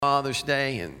Father's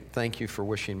Day, and thank you for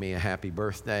wishing me a happy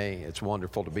birthday. It's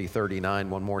wonderful to be 39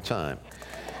 one more time.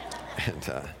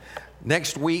 And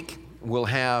next week, we'll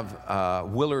have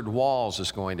Willard Walls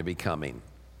is going to be coming.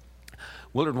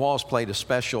 Willard Walls played a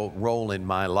special role in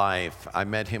my life. I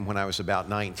met him when I was about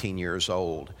 19 years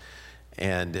old,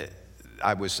 and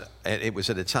it was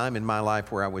at a time in my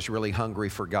life where I was really hungry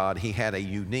for God. He had a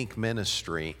unique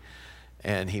ministry,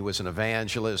 and he was an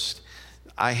evangelist.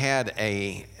 I had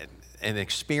an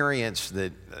experience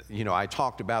that, I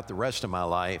talked about the rest of my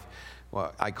life.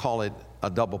 Well, I call it a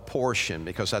double portion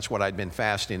because that's what I'd been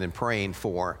fasting and praying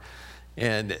for.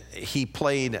 And he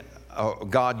played,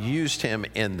 God used him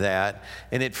in that,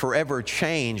 and it forever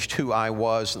changed who I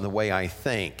was and the way I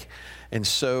think. And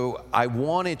so I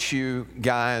wanted you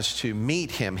guys to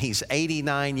meet him. He's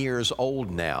 89 years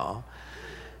old now.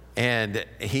 And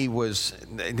he was,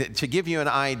 to give you an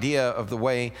idea of the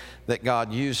way that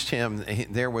God used him,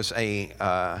 there was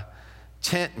a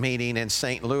tent meeting in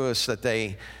St. Louis that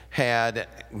they had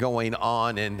going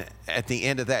on. And at the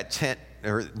end of that tent,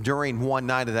 or during one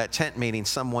night of that tent meeting,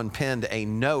 someone pinned a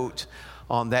note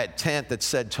on that tent that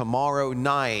said, "Tomorrow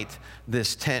night,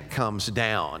 this tent comes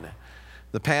down."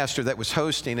 The pastor that was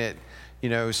hosting it,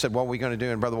 said, "What are we going to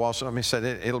do?" And Brother Walsh said,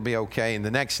 "It'll be okay." And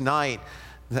the next night,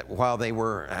 while they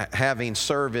were having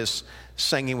service,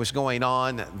 singing was going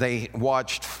on, they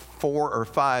watched 4 or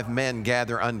 5 men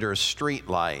gather under a street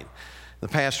light. The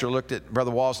pastor looked at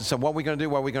Brother Walls and said, "What are we going to do?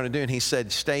 What are we going to do?" And he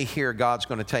said, "Stay here. God's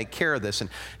going to take care of this." And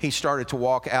he started to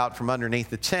walk out from underneath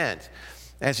the tent.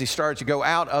 As he started to go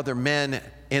out, other men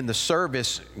in the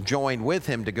service joined with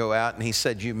him to go out. And he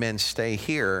said, "You men stay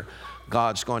here.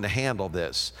 God's going to handle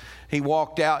this." He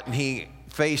walked out and he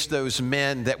faced those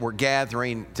men that were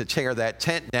gathering to tear that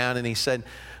tent down, and he said,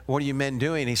 "What are you men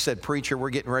doing?" He said, "Preacher, we're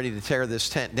getting ready to tear this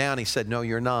tent down." He said, "No,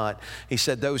 you're not." He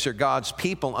said, "Those are God's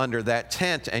people under that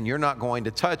tent, and you're not going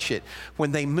to touch it."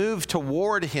 When they moved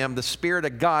toward him, the Spirit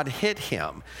of God hit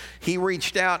him. He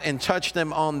reached out and touched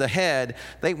them on the head.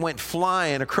 They went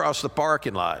flying across the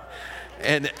parking lot.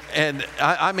 And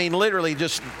I mean, literally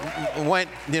just went,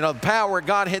 the power of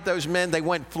God hit those men. They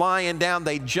went flying down.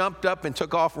 They jumped up and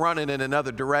took off running in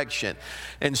another direction.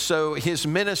 And so his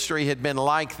ministry had been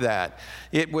like that.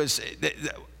 It was,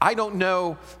 I don't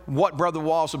know what Brother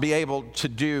Walls will be able to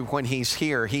do when he's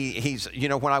here. He's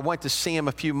when I went to see him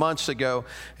a few months ago,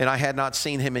 and I had not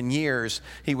seen him in years,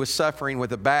 he was suffering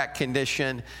with a back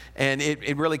condition, and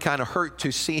it really kind of hurt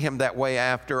to see him that way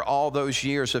after all those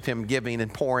years of him giving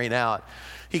and pouring out.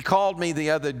 He called me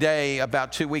the other day,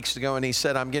 about 2 weeks ago, and he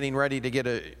said, "I'm getting ready to get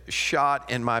a shot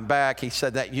in my back." He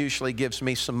said, "That usually gives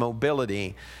me some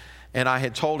mobility." And I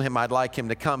had told him I'd like him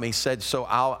to come. He said, "So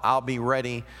I'll be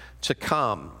ready to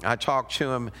come." I talked to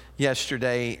him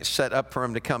yesterday, set up for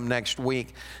him to come next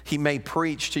week. He may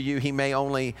preach to you. He may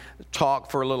only talk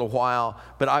for a little while,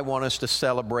 but I want us to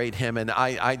celebrate him. And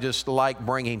I just like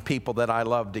bringing people that I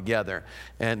love together.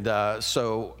 And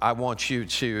so I want you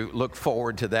to look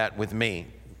forward to that with me.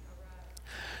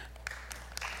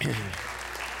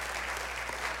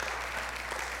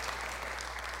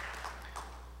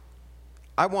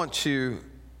 I want to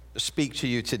speak to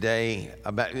you today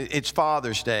about, it's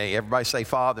Father's Day. Everybody say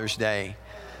Father's Day.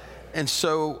 And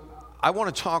so I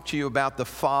want to talk to you about the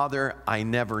father I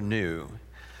never knew.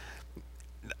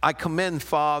 I commend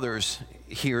fathers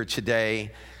here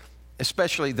today,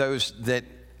 especially those that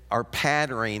are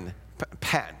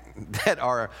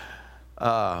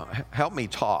help me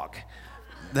talk,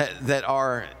 that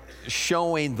are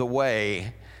showing the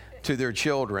way to their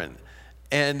children.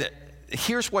 And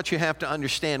here's what you have to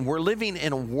understand. We're living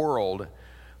in a world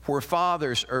where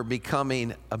fathers are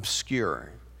becoming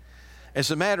obscure.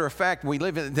 As a matter of fact,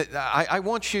 I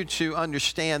want you to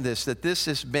understand this, that this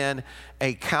has been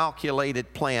a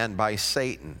calculated plan by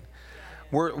Satan.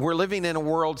 We're living in a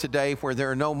world today where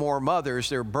there are no more mothers,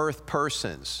 there are birth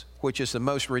persons, which is the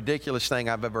most ridiculous thing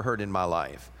I've ever heard in my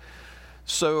life.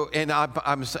 So,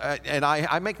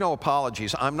 I make no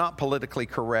apologies. I'm not politically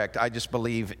correct. I just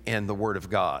believe in the Word of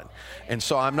God. And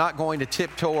so I'm not going to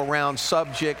tiptoe around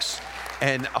subjects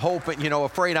and hoping,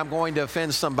 afraid I'm going to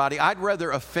offend somebody. I'd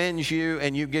rather offend you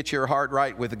and you get your heart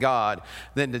right with God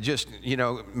than to just,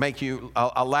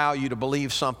 allow you to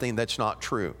believe something that's not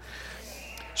true.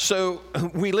 So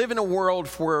we live in a world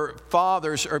where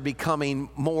fathers are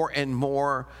becoming more and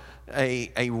more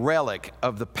a relic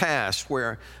of the past,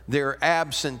 where they're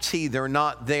absentee, they're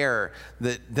not there,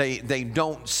 that they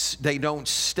don't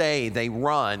stay, they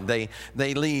run, they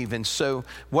leave. And so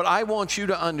what I want you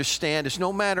to understand is,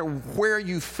 no matter where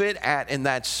you fit at in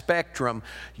that spectrum,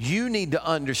 you need to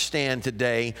understand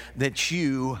today that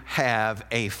you have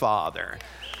a father.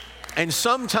 And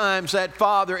sometimes that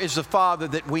father is the father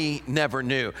that we never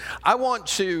knew. I want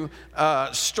to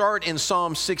start in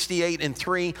Psalm 68 and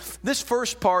 3. This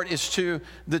first part is to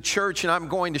the church, and I'm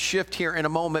going to shift here in a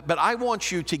moment, but I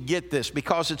want you to get this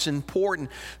because it's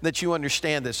important that you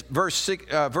understand this. Verse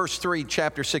 3,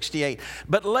 chapter 68.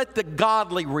 But let the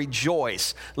godly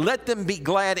rejoice. Let them be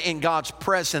glad in God's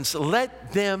presence.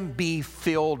 Let them be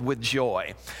filled with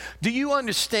joy. Do you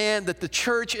understand that the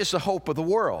church is the hope of the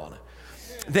world?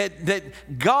 That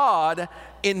God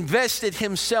invested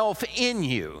himself in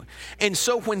you. And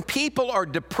so when people are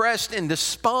depressed and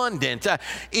despondent,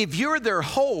 if you're their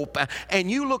hope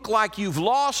and you look like you've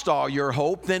lost all your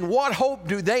hope, then what hope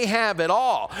do they have at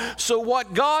all? So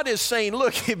what God is saying,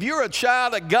 look, if you're a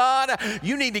child of God,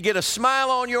 you need to get a smile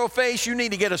on your face, you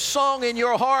need to get a song in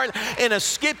your heart and a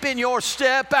skip in your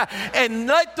step, and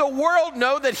let the world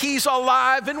know that he's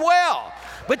alive and well.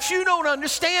 But you don't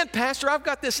understand, Pastor. I've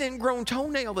got this ingrown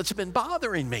toenail that's been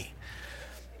bothering me.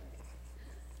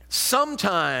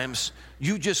 Sometimes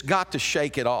you just got to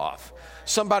shake it off.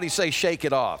 Somebody say, shake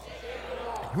it off.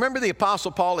 Remember the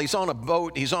Apostle Paul, he's on a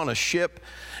boat, he's on a ship,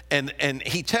 and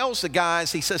he tells the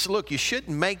guys, he says, look, you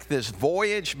shouldn't make this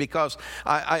voyage because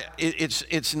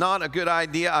it's not a good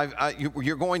idea.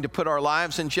 You're going to put our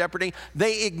lives in jeopardy.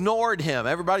 They ignored him.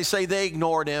 Everybody say they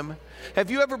ignored him.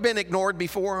 Have you ever been ignored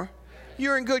before?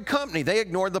 You're in good company. They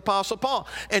ignored the Apostle Paul.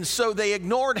 And so they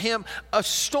ignored him. A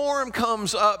storm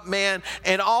comes up, man,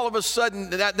 and all of a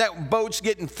sudden that boat's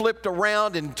getting flipped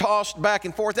around and tossed back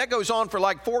and forth. That goes on for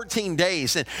like 14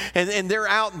 days. And they're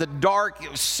out in the dark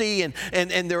sea and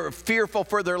they're fearful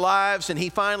for their lives. And he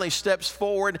finally steps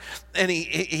forward and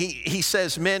he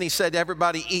says, men, he said,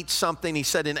 everybody eat something. He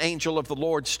said, an angel of the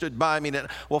Lord stood by me.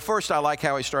 Well, first I like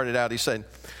how he started out. He said,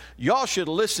 y'all should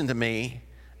listen to me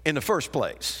in the first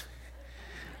place.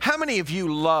 How many of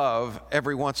you love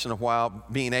every once in a while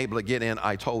being able to get in,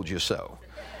 I told you so?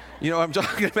 You know what I'm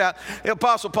talking about? The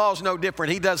Apostle Paul's no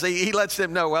different. He lets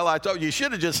them know, well, I told you, you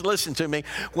should have just listened to me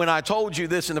when I told you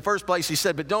this in the first place. He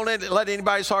said, but don't let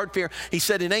anybody's heart fear. He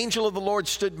said, an angel of the Lord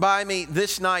stood by me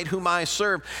this night whom I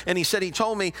serve. And he said, he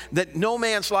told me that no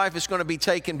man's life is going to be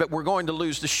taken, but we're going to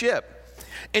lose the ship.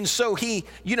 And so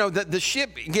the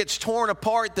ship gets torn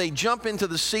apart. They jump into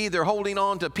the sea. They're holding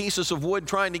on to pieces of wood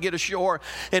trying to get ashore.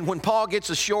 And when Paul gets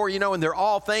ashore, and they're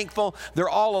all thankful, they're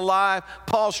all alive.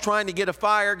 Paul's trying to get a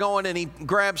fire going and he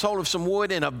grabs hold of some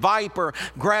wood and a viper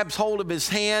grabs hold of his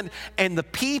hand. And the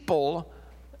people,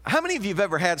 how many of you have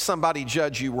ever had somebody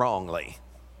judge you wrongly?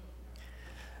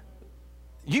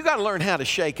 You got to learn how to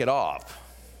shake it off.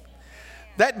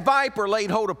 That viper laid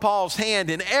hold of Paul's hand,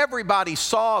 and everybody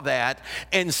saw that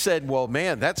and said, well,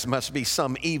 man, that must be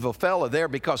some evil fella there,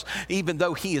 because even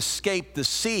though he escaped the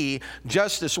sea,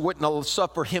 justice wouldn't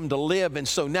suffer him to live, and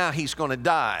so now he's going to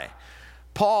die.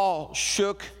 Paul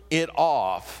shook it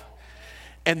off,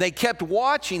 and they kept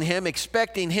watching him,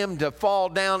 expecting him to fall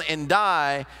down and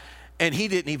die. And he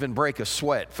didn't even break a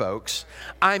sweat, folks.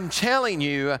 I'm telling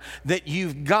you that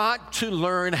you've got to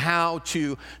learn how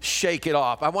to shake it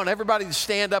off. I want everybody to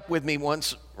stand up with me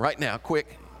once, right now,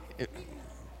 quick.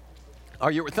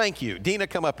 Thank you. Dina,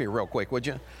 come up here real quick, would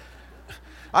you?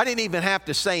 I didn't even have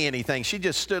to say anything. She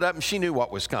just stood up and she knew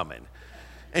what was coming.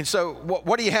 And so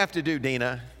what do you have to do,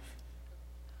 Dina?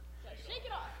 Shake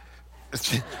it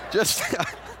off. Just,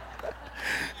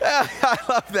 I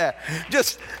love that.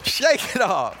 Just shake it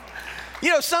off.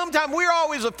 Sometimes we're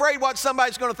always afraid what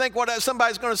somebody's going to think, what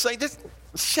somebody's going to say. Just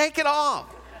shake it off.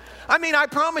 I mean, I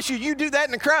promise you, you do that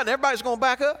in the crowd and everybody's going to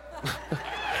back up.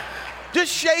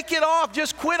 Just shake it off.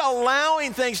 Just quit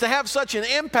allowing things to have such an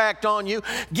impact on you.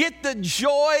 Get the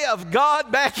joy of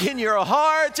God back in your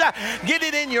heart. Get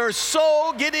it in your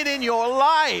soul. Get it in your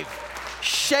life.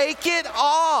 Shake it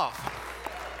off.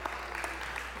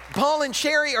 Paul and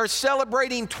Sherry are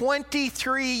celebrating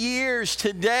 23 years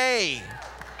today.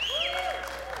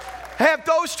 Have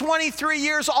those 23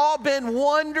 years all been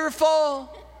wonderful?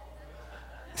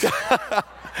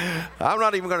 I'm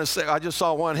not even going to say, I just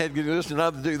saw one head do this and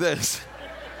another do this.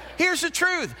 Here's the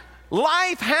truth.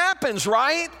 Life happens,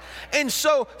 right? And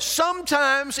so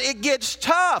sometimes it gets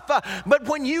tough. But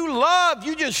when you love,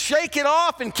 you just shake it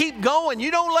off and keep going. You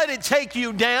don't let it take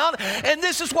you down. And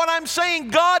this is what I'm saying.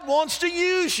 God wants to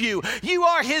use you. You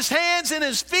are his hands and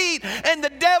his feet, and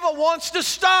the devil wants to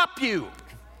stop you.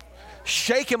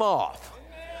 Shake him off.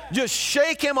 Just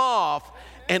shake him off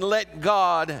and let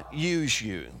God use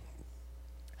you.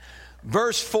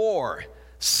 Verse 4,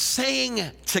 sing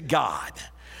to God.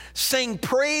 Sing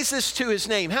praises to his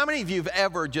name. How many of you have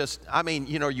ever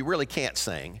you really can't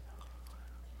sing,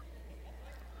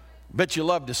 but you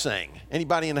love to sing?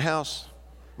 Anybody in the house?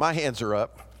 My hands are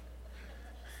up.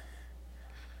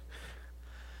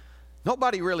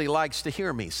 Nobody really likes to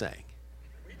hear me sing.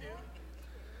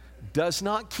 Does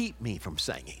not keep me from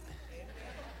singing.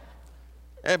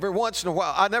 Every once in a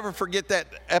while, I never forget that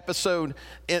episode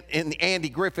in Andy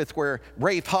Griffith where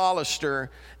Rafe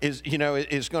Hollister is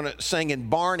going to sing, and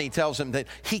Barney tells him that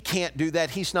he can't do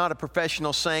that. He's not a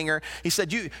professional singer. He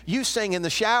said, you sing in the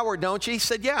shower, don't you? He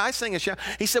said, yeah, I sing in the shower.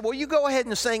 He said, well, you go ahead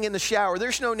and sing in the shower.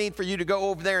 There's no need for you to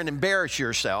go over there and embarrass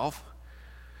yourself.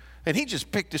 And he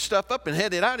just picked his stuff up and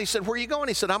headed out. He said, where are you going?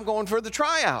 He said, I'm going for the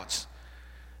tryouts.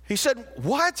 He said,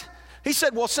 what? He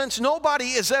said, well, since nobody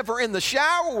is ever in the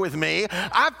shower with me,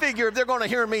 I figure if they're going to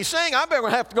hear me sing, I better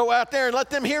have to go out there and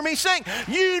let them hear me sing.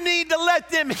 You need to let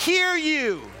them hear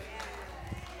you.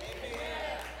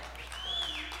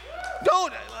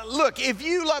 Don't, look, if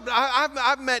you love,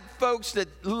 I've met folks that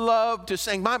love to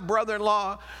sing. My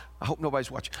brother-in-law, I hope nobody's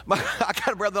watching. I got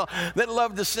a brother-in-law that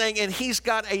loved to sing, and he's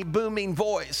got a booming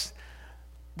voice,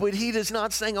 but he does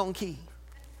not sing on key.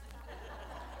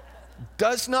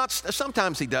 Does not,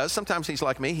 sometimes he does. Sometimes he's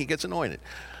like me, he gets anointed.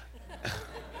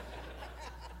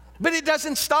 But it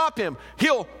doesn't stop him.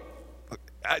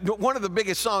 One of the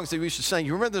biggest songs that we used to sing,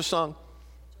 you remember this song?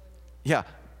 Yeah,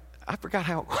 I forgot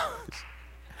how it was.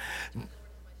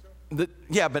 But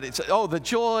it's, the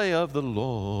joy of the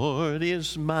Lord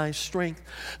is my strength.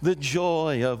 The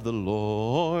joy of the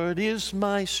Lord is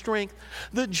my strength.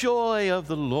 The joy of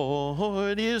the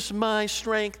Lord is my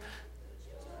strength.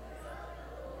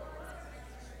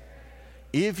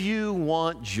 If you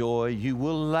want joy, you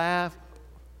will laugh.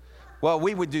 Well,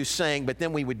 we would do sing, but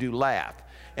then we would do laugh.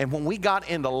 And when we got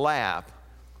into laugh,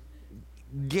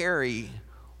 Gary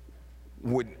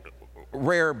would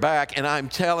rear back, and I'm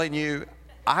telling you,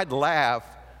 I'd laugh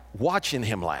watching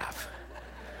him laugh.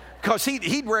 Because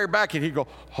he'd rear back and he'd go,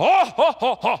 ha, ha,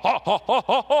 ha, ha, ha, ha,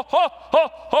 ha,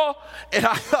 ha,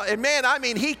 ha. And man, I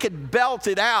mean, he could belt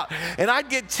it out. And I'd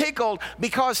get tickled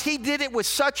because he did it with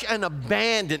such an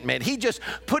abandonment. He just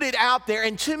put it out there.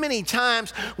 And too many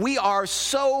times we are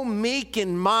so meek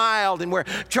and mild and we're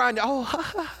trying to, ha,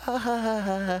 ha, ha,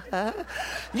 ha, ha.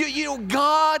 You know,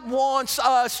 God wants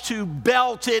us to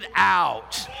belt it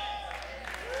out.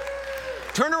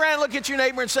 Turn around and look at your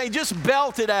neighbor and say, just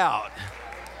belt it out.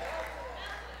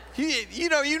 You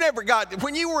know, you never got,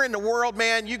 when you were in the world,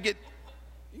 man,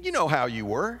 you know how you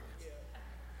were.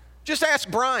 Just ask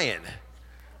Brian.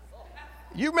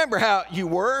 You remember how you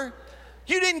were?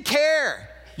 You didn't care.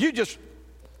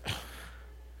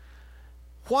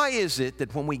 Why is it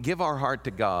that when we give our heart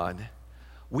to God,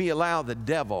 we allow the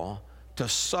devil to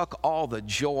suck all the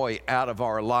joy out of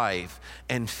our life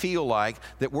and feel like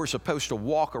that we're supposed to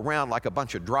walk around like a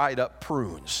bunch of dried up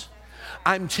prunes?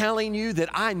 I'm telling you that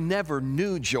I never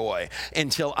knew joy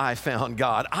until I found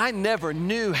God. I never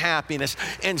knew happiness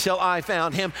until I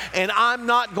found Him, and I'm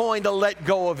not going to let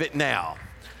go of it now.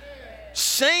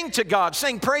 Sing to God.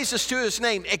 Sing praises to His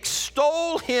name.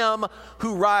 Extol Him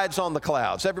who rides on the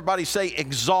clouds. Everybody say,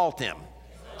 exalt Him.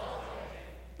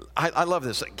 I love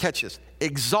this. Catch this.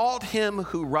 Exalt Him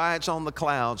who rides on the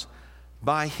clouds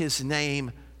by His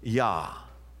name, Yah.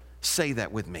 Say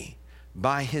that with me.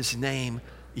 By His name,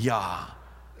 Yah.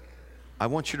 I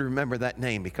want you to remember that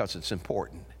name because it's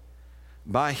important.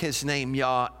 By His name,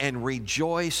 Yah, and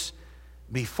rejoice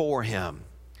before Him.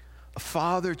 A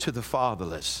father to the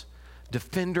fatherless,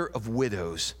 defender of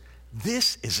widows.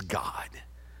 This is God,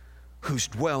 whose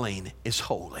dwelling is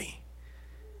holy.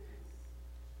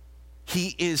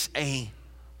 He is a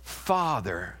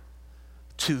father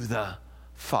to the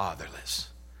fatherless.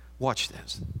 Watch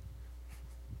this.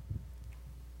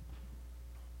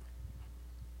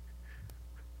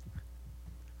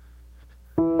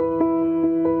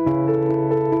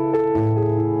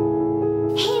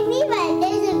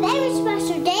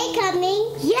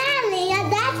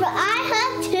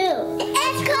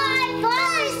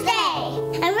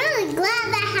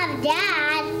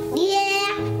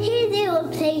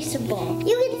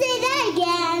 You can say that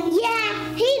again.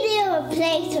 Yeah, he's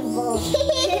irreplaceable.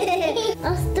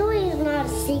 Our story is not a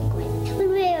secret. When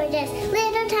we were just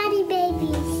little tiny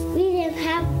babies, we didn't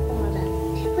have water.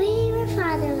 We were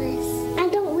fatherless. I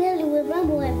don't really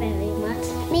remember it very much.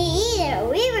 Me either.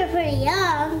 We were pretty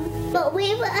young, but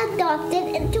we were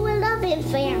adopted into a loving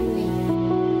family.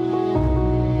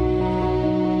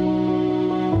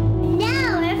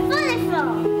 Now we're fully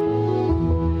grown.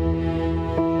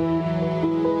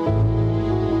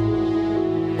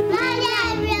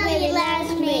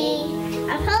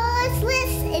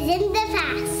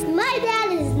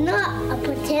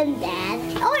 Dad,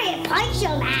 or a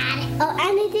poncho dad, or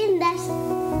anything less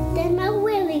than my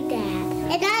really dad.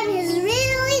 And I'm his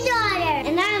really daughter,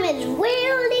 and I'm his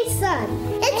really son.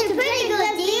 It's a pretty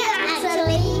good deal,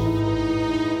 actually.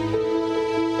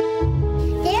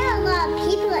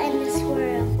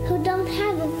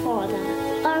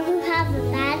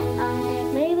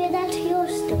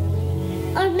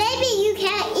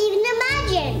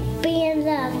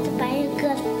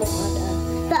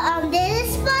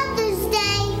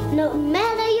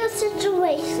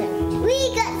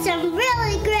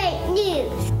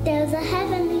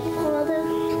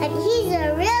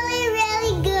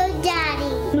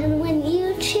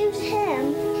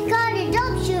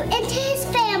 adopts you into his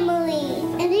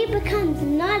family. And he becomes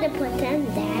not a pretend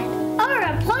dad, or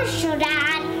a partial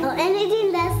dad, or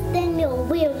anything less than your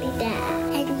really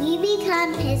dad. And you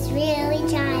become his really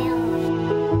child.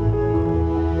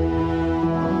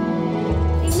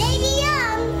 We may be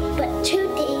young, but two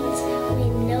things we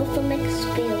know from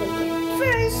experience.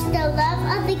 First, the love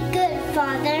of the good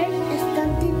father is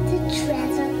something to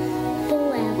treasure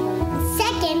forever.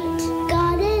 Second,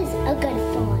 God is a good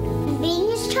father.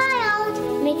 Being his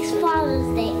child makes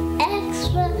Father's Day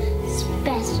extra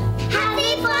special.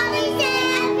 Happy Father's Day,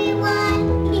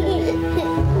 everyone!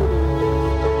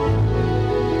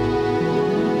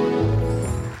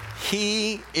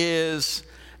 He is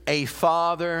a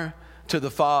father to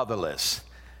the fatherless.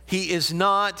 He is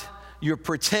not your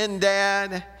pretend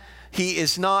dad. He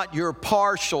is not your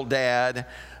partial dad,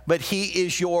 but he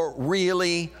is your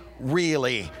really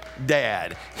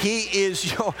dad. He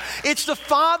is it's the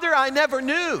father I never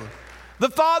knew. The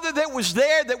father that was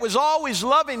there, that was always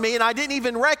loving me, and I didn't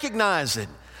even recognize it.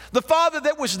 The father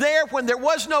that was there when there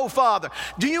was no father.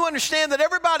 Do you understand that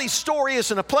everybody's story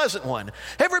isn't a pleasant one?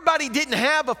 Everybody didn't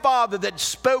have a father that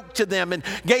spoke to them and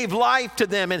gave life to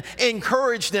them and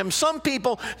encouraged them. Some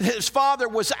people, his father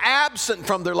was absent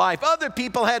from their life. Other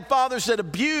people had fathers that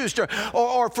abused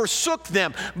or forsook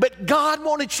them. But God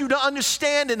wanted you to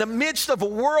understand, in the midst of a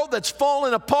world that's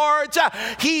falling apart,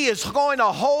 he is going to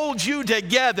hold you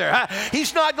together.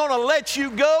 He's not going to let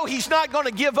you go. He's not going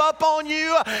to give up on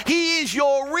you. He is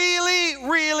your really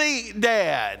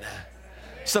dad.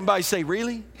 Somebody say,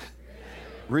 really?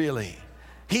 Really.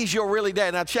 He's your really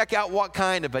dad. Now check out what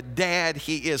kind of a dad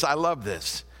he is. I love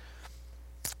this.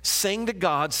 Sing to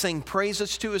God, sing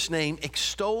praises to his name,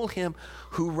 extol him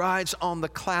who rides on the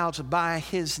clouds by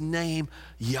his name,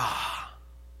 Yah.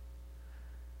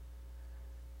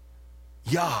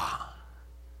 Yah.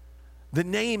 The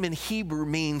name in Hebrew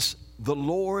means the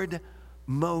Lord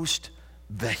most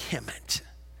vehement.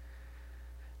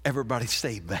 Everybody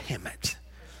say vehement.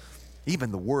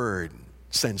 Even the word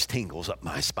sends tingles up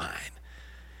my spine.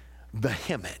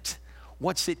 Vehement.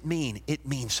 What's it mean? It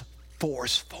means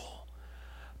forceful,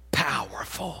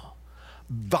 powerful,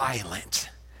 violent.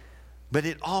 But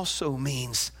it also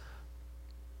means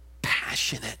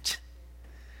passionate.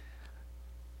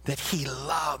 That he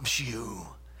loves you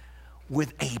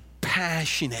with a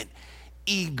passionate,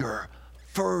 eager,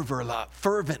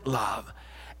 fervent love.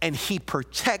 And he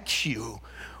protects you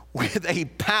with a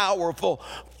powerful,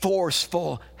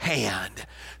 forceful hand.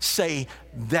 Say,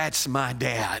 that's my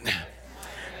dad.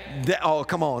 Oh,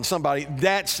 come on, somebody.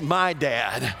 That's my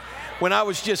dad. When I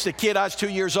was just a kid, I was 2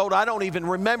 years old. I don't even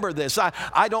remember this.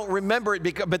 I don't remember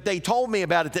it, but they told me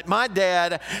about it, that my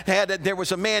dad there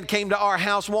was a man came to our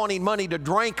house wanting money to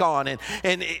drink on.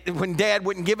 And when Dad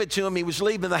wouldn't give it to him, he was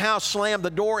leaving the house, slammed the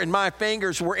door, and my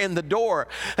fingers were in the door.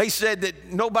 He said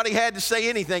that nobody had to say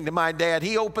anything to my dad.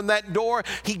 He opened that door.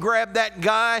 He grabbed that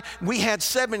guy. We had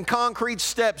 7 concrete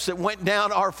steps that went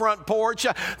down our front porch.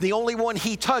 The only one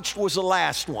he touched was the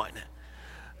last one.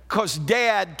 Because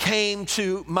Dad came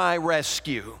to my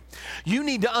rescue. You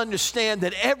need to understand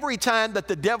that every time that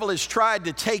the devil has tried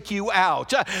to take you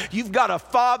out, you've got a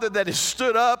father that has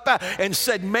stood up and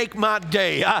said, make my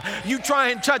day. You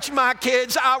try and touch my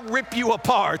kids, I'll rip you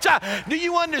apart. Do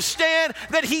you understand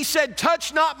that he said,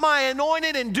 touch not my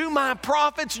anointed and do my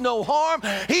prophets no harm?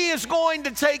 He is going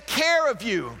to take care of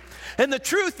you. And the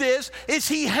truth is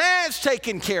he has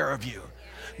taken care of you.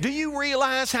 Do you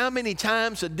realize how many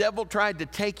times the devil tried to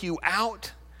take you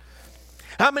out?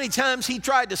 How many times he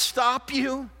tried to stop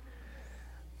you?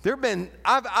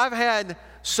 I've had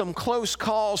some close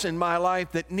calls in my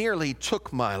life that nearly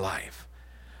took my life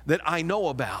that I know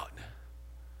about.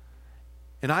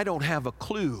 And I don't have a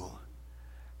clue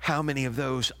how many of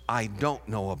those I don't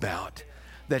know about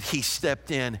that he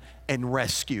stepped in and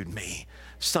rescued me.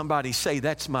 Somebody say,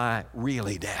 that's my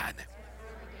really dad.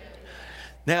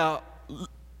 Now,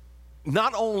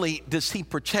 not only does he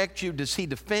protect you, does he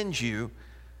defend you,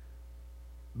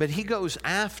 but he goes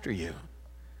after you.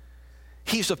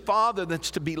 He's a father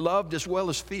that's to be loved as well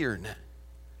as feared.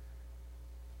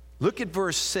 Look at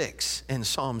verse 6 in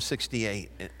Psalm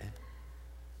 68.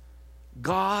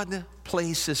 God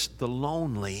places the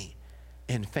lonely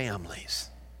in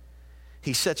families.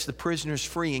 He sets the prisoners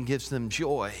free and gives them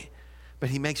joy,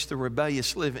 but he makes the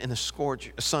rebellious live in a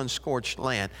sun-scorched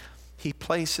land. He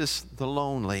places the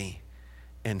lonely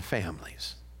in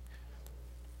families.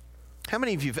 How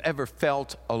many of you have ever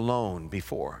felt alone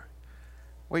before?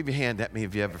 Wave your hand at me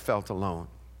if you ever felt alone.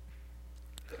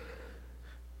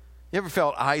 You ever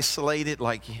felt isolated,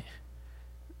 like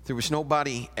there was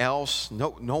nobody else, no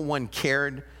one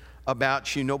cared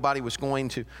about you, nobody was going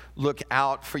to look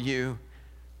out for you?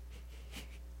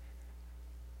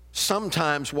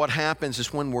 sometimes what happens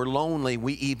is when we're lonely,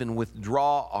 we even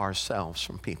withdraw ourselves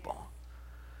from people.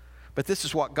 But this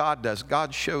is what God does.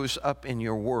 God shows up in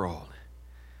your world,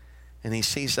 and he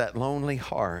sees that lonely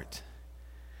heart,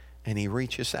 and he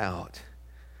reaches out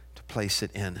to place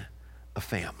it in a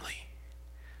family.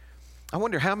 I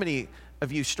wonder how many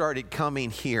of you started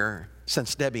coming here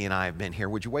since Debbie and I have been here.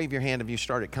 Would you wave your hand if you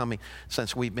started coming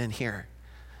since we've been here?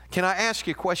 Can I ask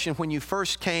you a question? When you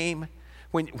first came,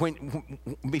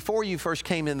 before you first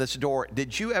came in this door,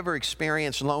 did you ever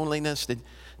experience loneliness?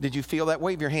 Did you feel that?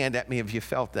 Wave your hand at me if you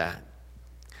felt that.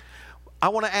 I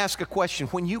want to ask a question.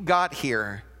 When you got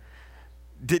here,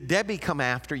 did Debbie come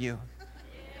after you?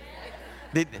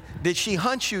 Did she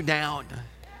hunt you down?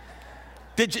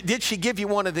 Did she give you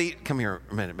one of these? Come here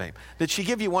a minute, babe. Did she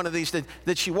give you one of these?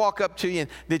 Did she walk up to you and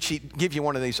did she give you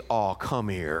one of these? Oh, come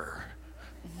here.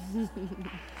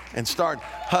 And start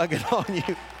hugging on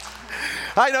you.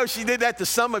 I know she did that to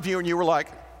some of you and you were like,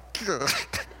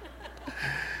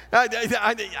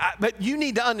 but you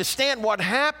need to understand what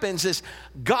happens is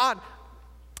God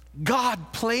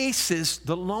places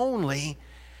the lonely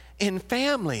in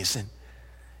families, and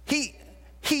He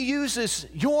uses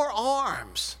your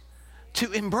arms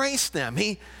to embrace them.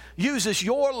 He uses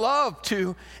your love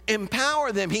to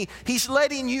empower them. He's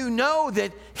letting you know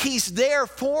that he's there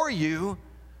for you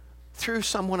through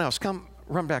someone else. Come,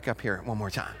 run back up here one more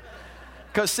time.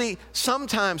 Because see,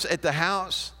 sometimes at the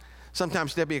house,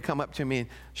 sometimes Debbie will come up to me and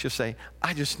she'll say,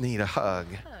 I just need a hug.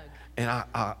 And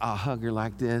I'll hug her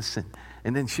like this,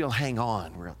 and then she'll hang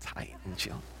on real tight and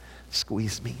she'll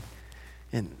squeeze me.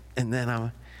 And then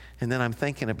I'm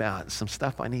thinking about some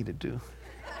stuff I need to do.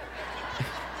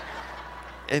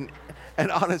 And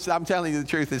honestly, I'm telling you the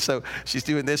truth. And so she's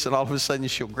doing this, and all of a sudden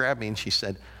she'll grab me and she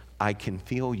said, I can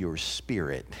feel your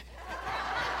spirit.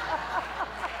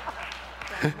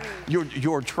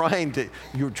 You're trying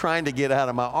to get out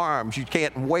of my arms. You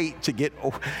can't wait to get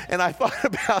over. And I thought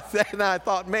about that, and I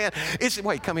thought, man,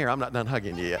 wait, come here. I'm not done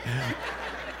hugging you yet.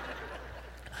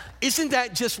 Isn't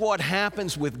that just what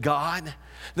happens with God?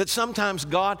 That sometimes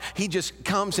God, he just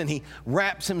comes and he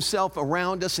wraps himself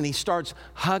around us and he starts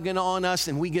hugging on us,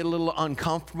 and we get a little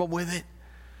uncomfortable with it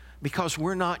because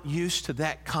we're not used to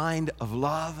that kind of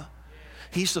love.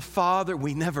 He's the Father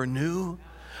we never knew.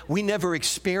 We never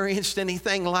experienced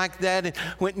anything like that, and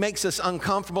it makes us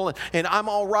uncomfortable. And I'm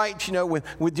all right,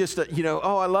 with just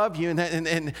oh, I love you,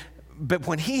 but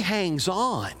when he hangs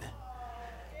on,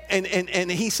 and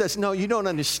he says, no, you don't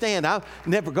understand. I'm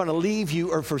never going to leave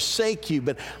you or forsake you,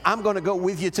 but I'm going to go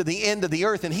with you to the end of the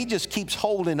earth. And he just keeps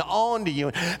holding on to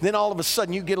you. And then all of a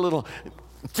sudden you get a little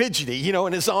fidgety,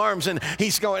 in his arms, and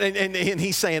he's going, and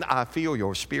he's saying, I feel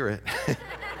your spirit.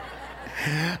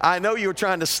 I know you were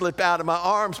trying to slip out of my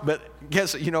arms, but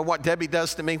guess what Debbie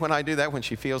does to me when I do that, when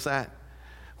she feels that?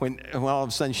 When all of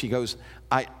a sudden she goes,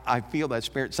 I feel that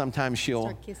spirit. Sometimes she'll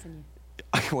start kissing you.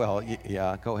 Well,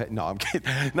 yeah, go ahead. No, I'm kidding.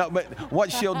 No, but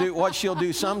what she'll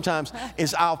do sometimes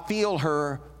is I'll feel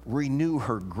her renew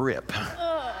her grip.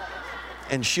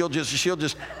 And she'll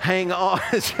just hang on.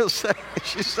 She'll say,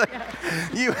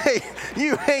 you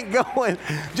ain't going.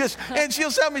 And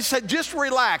she'll tell me, just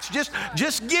relax.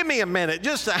 Just give me a minute.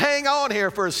 Just hang on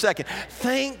here for a second.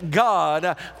 Thank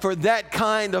God for that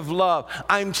kind of love.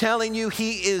 I'm telling you,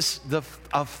 he is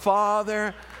a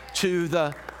father to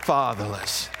the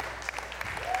fatherless.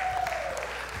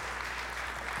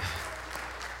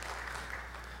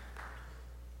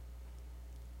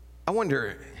 I want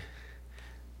to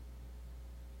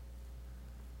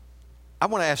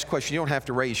ask a question. You don't have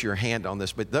to raise your hand on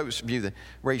this, but those of you that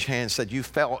raised your hand said you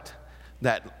felt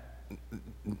that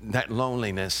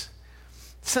loneliness.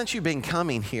 Since you've been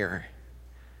coming here,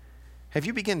 have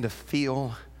you begun to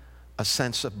feel a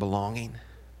sense of belonging?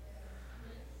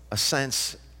 A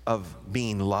sense of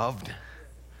being loved?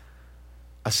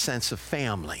 A sense of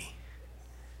family?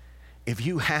 If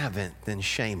you haven't, then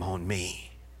shame on me.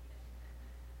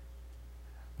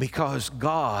 Because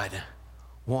God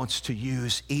wants to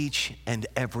use each and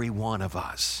every one of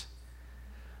us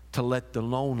to let the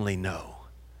lonely know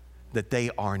that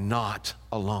they are not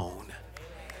alone,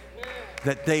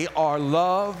 that they are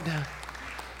loved,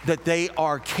 that they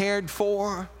are cared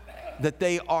for, that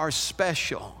they are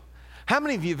special. How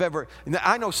many of you have ever,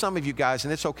 I know some of you guys,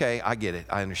 and it's okay, I get it,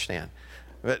 I understand,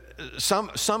 but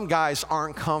some guys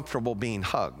aren't comfortable being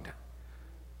hugged.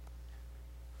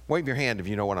 Wave your hand if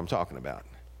you know what I'm talking about.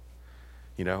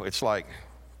 It's like,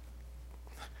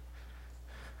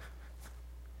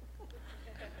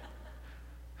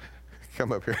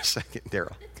 come up here a second,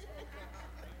 Daryl.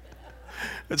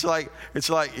 It's like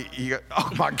you go,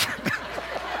 oh my God.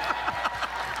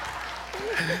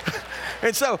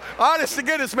 And so, honest to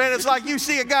goodness, man, it's like you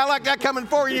see a guy like that coming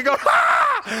forward and you go,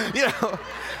 ah! You know.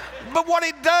 But what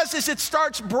it does is it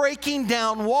starts breaking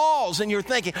down walls, and you're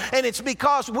thinking, and it's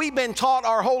because we've been taught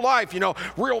our whole life, you know,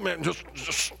 real men just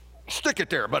stick it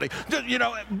there, buddy. You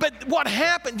know, but what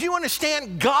happened? Do you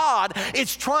understand? God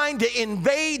is trying to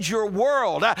invade your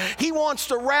world. He wants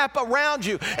to wrap around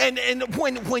you. And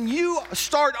when you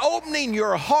start opening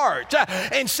your heart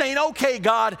and saying, okay,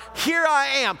 God, here I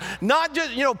am. Not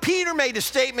just, you know, Peter made a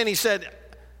statement. He said,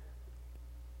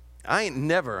 I ain't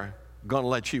never going to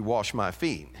let you wash my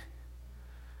feet.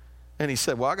 And he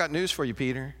said, well, I got news for you,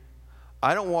 Peter.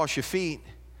 I don't wash your feet.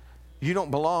 You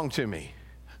don't belong to me.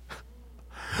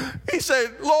 He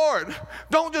said, Lord,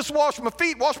 don't just wash my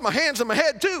feet, wash my hands and my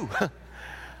head too.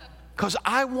 Because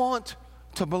I want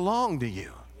to belong to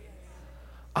you.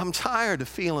 I'm tired of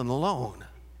feeling alone.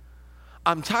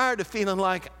 I'm tired of feeling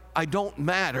like I don't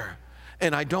matter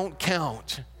and I don't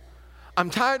count. I'm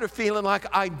tired of feeling like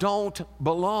I don't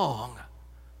belong.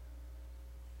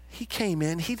 He came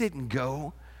in, he didn't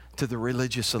go to the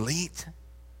religious elite.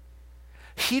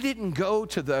 He didn't go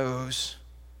to those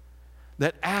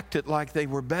that acted like they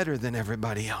were better than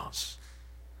everybody else.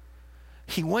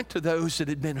 He went to those that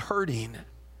had been hurting.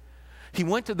 He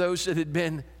went to those that had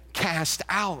been cast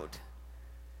out.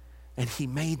 And he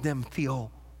made them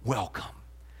feel welcome.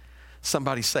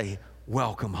 Somebody say,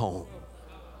 welcome home.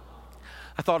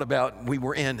 I thought about, we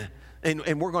were in,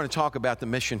 and we're going to talk about the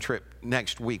mission trip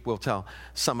next week. We'll tell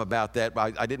some about that.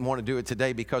 I didn't want to do it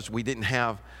today because we didn't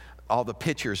have all the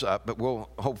pictures up, but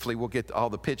hopefully we'll get all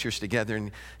the pictures together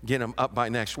and get them up by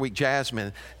next week.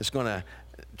 Jasmine is going to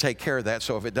take care of that,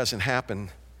 so if it doesn't happen,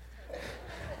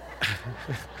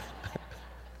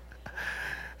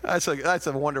 that's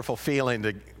a wonderful feeling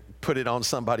to put it on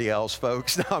somebody else,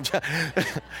 folks. No,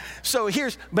 so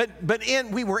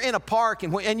we were in a park,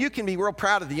 and you can be real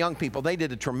proud of the young people. They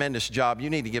did a tremendous job. You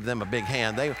need to give them a big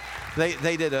hand.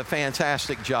 They did a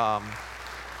fantastic job.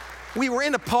 We were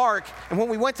in a park, and when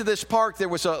we went to this park, there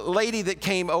was a lady that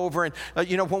came over, and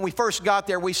when we first got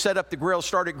there, we set up the grill,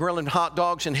 started grilling hot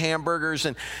dogs and hamburgers,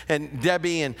 and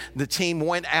Debbie and the team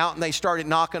went out, and they started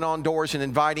knocking on doors and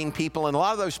inviting people, and a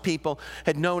lot of those people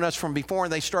had known us from before,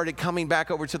 and they started coming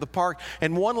back over to the park,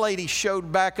 and one lady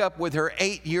showed back up with her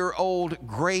 8-year-old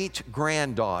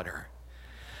great-granddaughter.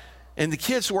 And the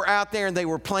kids were out there, and they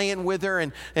were playing with her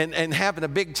and having a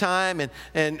big time,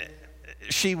 and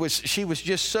she was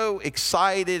just so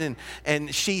excited,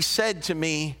 and she said to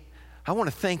me, I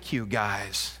want to thank you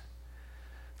guys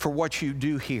for what you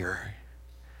do here.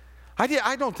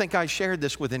 I don't think I shared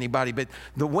this with anybody, but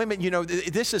the women,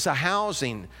 this is a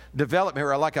housing development,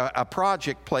 or like a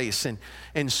project place, and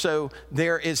so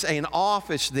there is an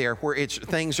office there where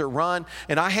things are run,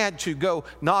 and I had to go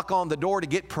knock on the door to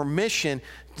get permission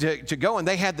to go, and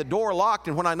they had the door locked,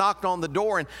 and when I knocked on the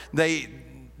door, and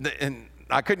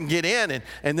I couldn't get in,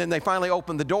 and then they finally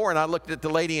opened the door, and I looked at the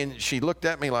lady, and she looked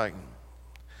at me like,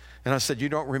 and I said, you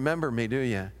don't remember me, do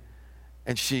you?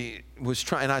 And she was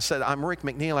trying, and I said, I'm Rick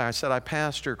McNeely. I said, I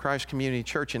pastor Christ Community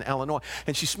Church in Illinois.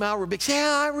 And she smiled real big, said,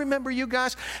 yeah, I remember you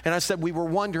guys. And I said, we were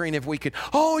wondering if we could,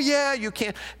 oh yeah, you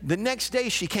can. The next day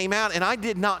she came out, and I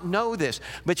did not know this,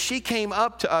 but she came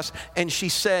up to us, and she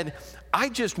said, I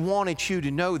just wanted you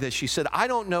to know this. She said, I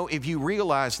don't know if you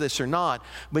realize this or not,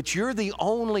 but you're the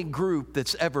only group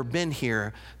that's ever been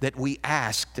here that we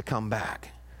asked to come back.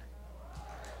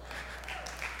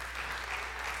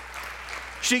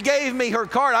 She gave me her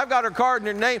card. I've got her card and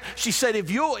her name. She said, if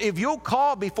you'll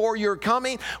call before you're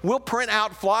coming, we'll print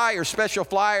out flyers, special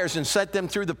flyers, and set them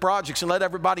through the projects and let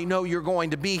everybody know you're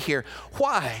going to be here.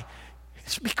 Why?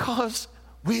 It's because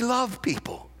we love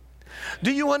people.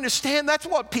 Do you understand? That's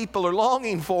what people are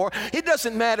longing for. It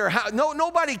doesn't matter how,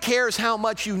 nobody cares how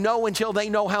much you know until they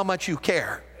know how much you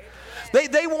care.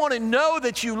 They want to know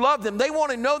that you love them. They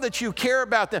want to know that you care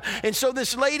about them. And so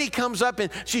this lady comes up,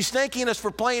 and she's thanking us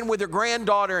for playing with her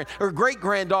granddaughter, or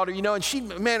great-granddaughter, and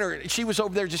she was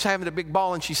over there just having a big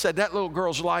ball, and she said, that little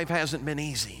girl's life hasn't been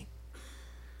easy.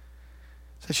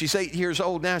 So she's 8 years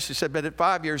old now. She said, but at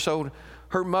 5 years old,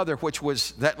 her mother, which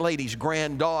was that lady's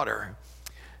granddaughter,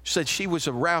 said she was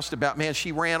a roustabout, man.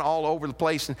 She ran all over the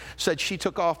place, and said she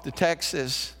took off to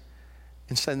Texas,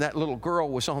 and said that little girl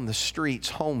was on the streets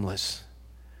homeless.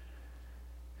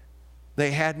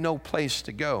 They had no place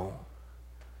to go.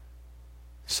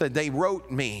 Said they wrote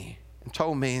me and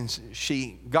told me, and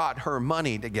she got her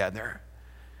money together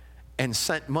and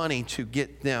sent money to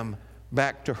get them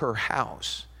back to her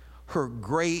house, her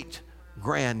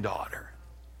great-granddaughter.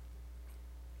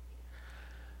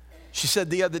 She said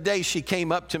the other day she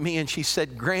came up to me and she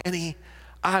said, Granny,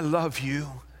 I love you.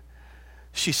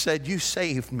 She said, you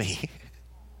saved me.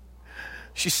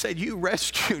 she said, you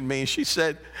rescued me. She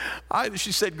said,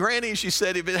 Granny, she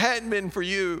said, if it hadn't been for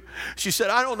you, she said,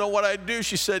 I don't know what I'd do.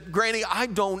 She said, Granny, I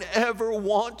don't ever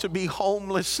want to be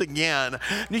homeless again.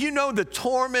 Do you know the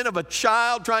torment of a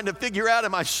child trying to figure out,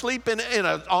 am I sleeping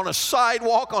on a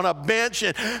sidewalk, on a bench,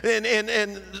 in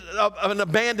an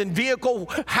abandoned vehicle?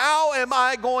 How am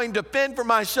I going to fend for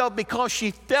myself? Because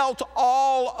she felt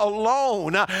all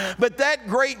alone. But that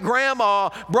great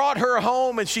grandma brought her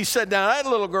home, and she said, now that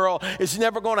little girl is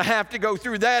never going to have to go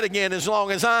through that again as long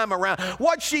as I'm around.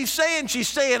 What she's saying,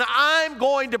 I'm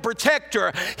going to protect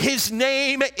her. His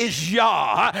name is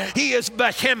Yah. He is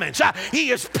Behemoth. He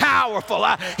is powerful.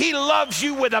 He loves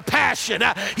you with a passion.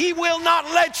 He will not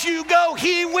let you go.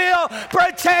 He will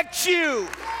protect you.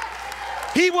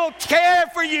 He will care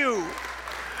for you.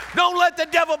 Don't let the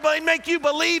devil make you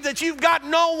believe that you've got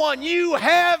no one. You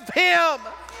have him.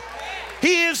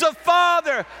 He is a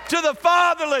father to the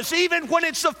fatherless, even when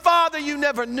it's a father you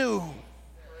never knew.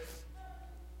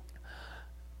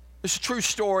 It's a true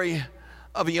story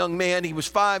of a young man. He was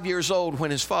 5 years old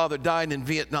when his father died in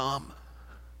Vietnam.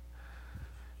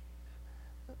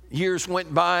 Years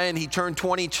went by and he turned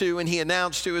 22, and he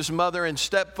announced to his mother and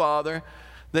stepfather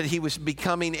that he was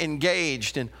becoming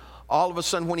engaged. And all of a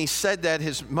sudden when he said that,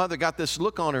 his mother got this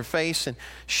look on her face, and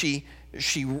she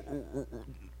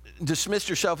dismissed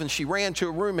herself, and she ran to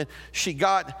a room, and she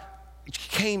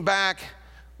came back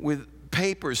with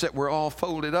papers that were all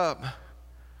folded up.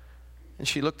 And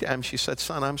she looked at him, she said,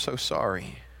 son, I'm so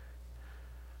sorry.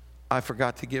 I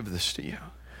forgot to give this to you.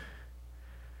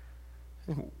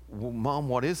 Well, Mom,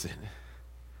 what is it?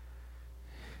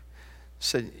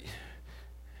 Said,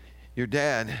 your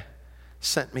dad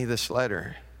sent me this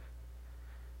letter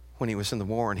when he was in the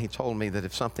war, and he told me that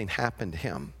if something happened to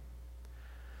him,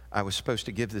 I was supposed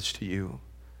to give this to you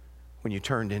when you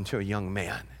turned into a young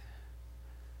man.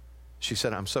 She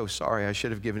said, I'm so sorry. I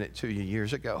should have given it to you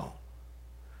years ago.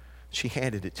 She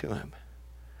handed it to him.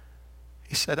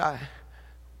 He said,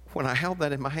 when I held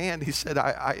that in my hand, he said,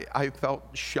 I felt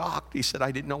shocked. He said,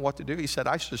 I didn't know what to do. He said,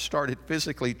 I just started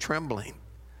physically trembling.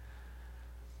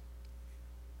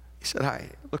 He said,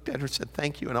 I looked at her and said,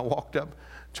 thank you. And I walked up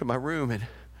to my room and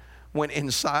went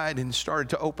inside and started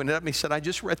to open it up. And he said, I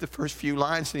just read the first few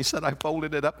lines. And he said, I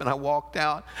folded it up and I walked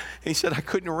out. And he said, I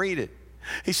couldn't read it.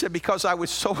 He said, because I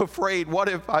was so afraid, what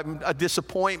if I'm a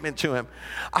disappointment to him?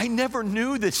 I never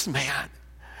knew this man.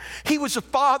 He was a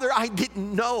father I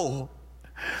didn't know.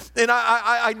 And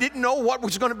I didn't know what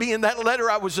was going to be in that letter.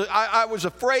 I was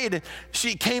afraid. And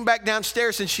she came back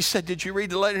downstairs and she said, did you read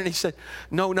the letter? And he said,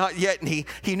 no, not yet. And he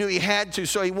knew he had to.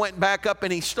 So he went back up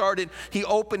and he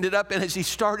opened it up. And as he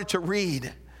started to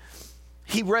read,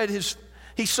 he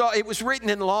saw it was written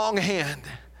in longhand.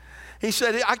 He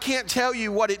said, I can't tell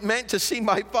you what it meant to see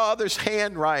my father's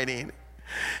handwriting.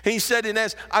 He said, and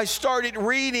as I started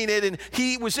reading it and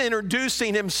he was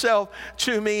introducing himself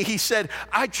to me, he said,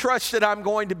 I trust that I'm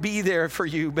going to be there for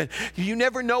you, but you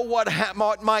never know what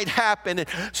might happen. And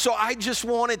so I just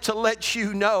wanted to let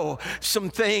you know some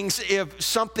things if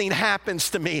something happens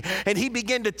to me. And he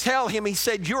began to tell him, he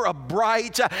said, you're a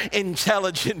bright,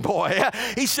 intelligent boy.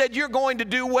 He said, you're going to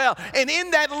do well. And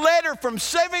in that letter from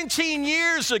 17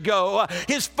 years ago,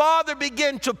 his father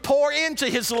began to pour into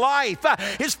his life.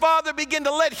 His father began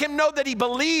to let him know that he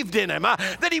believed in him,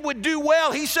 that he would do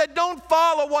well. He said, don't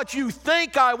follow what you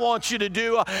think I want you to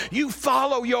do. You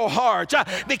follow your heart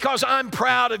because I'm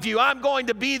proud of you. I'm going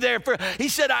to be there for. He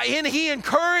said, and he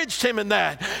encouraged him in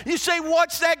that. You say,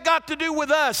 what's that got to do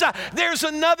with us? There's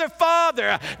another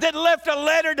father that left a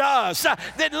letter to us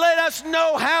that let us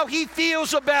know how he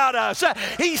feels about us.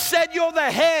 He said, you're the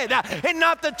head and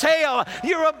not the tail.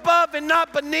 You're above and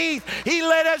not beneath. He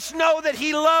let us know that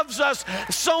he loves us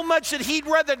so much that he'd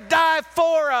rather die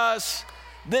for us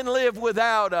than live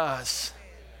without us.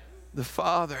 The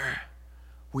Father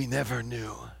we never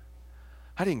knew.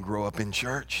 I didn't grow up in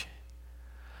church.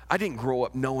 I didn't grow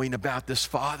up knowing about this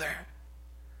Father.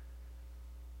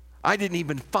 I didn't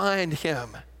even find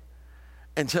him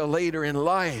until later in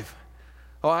life.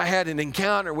 Oh, I had an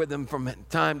encounter with him from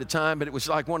time to time, but it was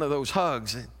like one of those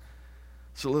hugs.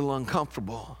 It's a little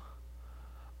uncomfortable,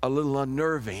 a little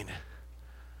unnerving.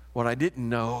 What I didn't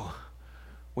know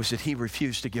was that he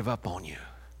refused to give up on you,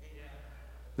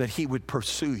 that he would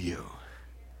pursue you.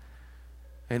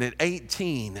 And at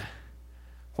 18,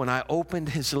 when I opened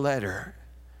his letter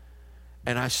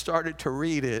and I started to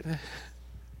read it,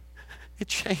 it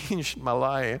changed my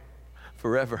life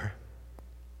forever.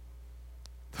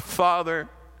 The Father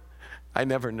I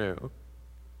never knew.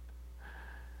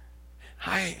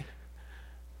 I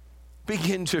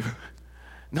began to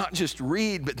not just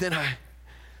read, but then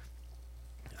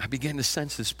I I began to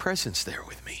sense His presence there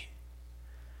with me.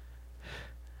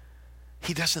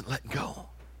 He doesn't let go.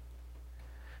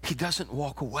 He doesn't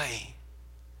walk away.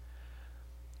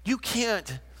 You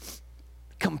can't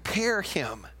compare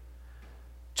Him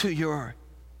to your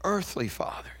earthly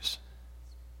fathers.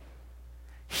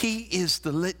 He is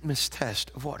the litmus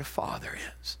test of what a father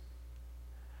is.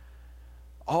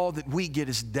 All that we get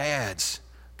as dads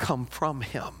come from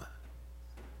Him.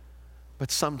 But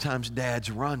sometimes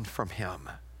dads run from Him.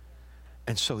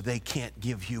 And so they can't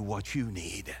give you what you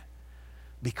need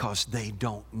because they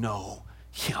don't know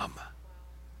Him.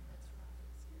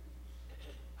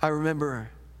 I remember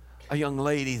a young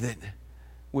lady that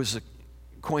was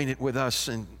acquainted with us,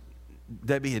 and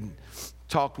Debbie had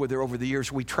talked with her over the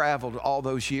years. We traveled all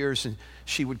those years, and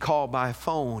she would call by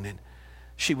phone, and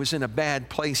she was in a bad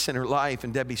place in her life,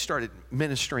 and Debbie started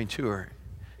ministering to her.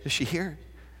 Is she here?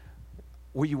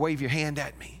 Will you wave your hand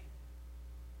at me?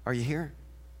 Are you here?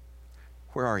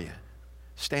 Where are you?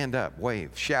 Stand up,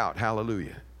 wave, shout,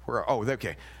 hallelujah. Oh,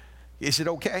 okay. Is it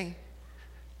okay?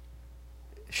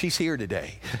 She's here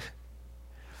today.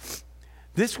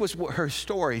 This was her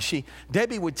story.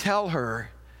 Debbie would tell her,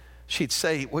 she'd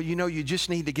say, well, you know, you just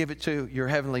need to give it to your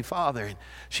Heavenly Father. And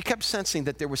she kept sensing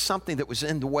that there was something that was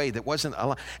in the way that wasn't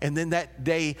allowed. And then that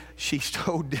day, she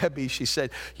told Debbie, she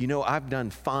said, you know, I've done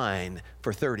fine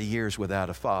for 30 years without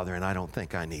a father, and I don't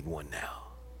think I need one now.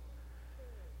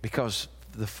 Because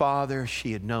the father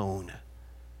she had known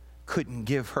couldn't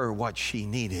give her what she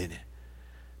needed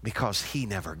because he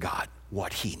never got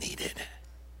what he needed.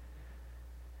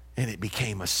 And it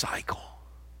became a cycle.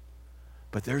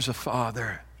 But there's a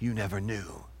Father you never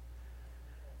knew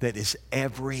that is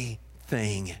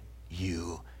everything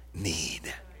you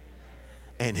need.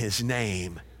 And His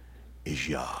name is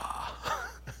Yah.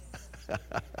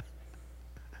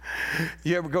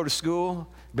 You ever go to school?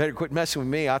 Better quit messing with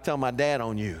me. I'll tell my dad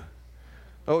on you.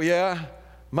 Oh, yeah?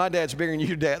 My dad's bigger than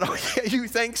you, Dad. Oh, yeah, you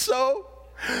think so?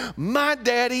 My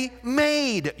daddy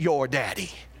made your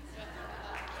daddy.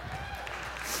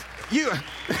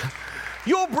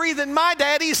 You're breathing my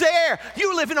daddy's air.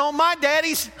 You're living on my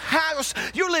daddy's house.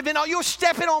 You're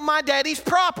stepping on my daddy's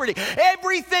property.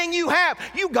 Everything you have,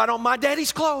 you got on my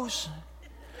daddy's clothes.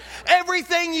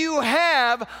 Everything you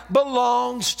have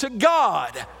belongs to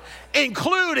God,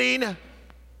 including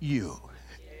you.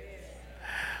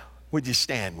 Would you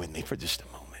stand with me for just a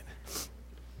moment?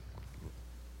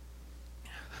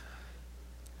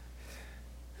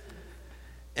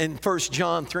 In 1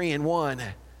 John 3:1,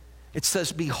 it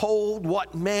says, behold,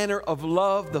 what manner of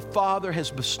love the Father has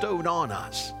bestowed on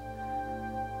us,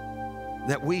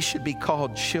 that we should be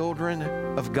called children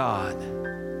of God.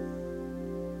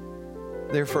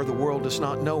 Therefore, the world does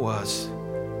not know us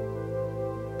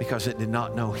because it did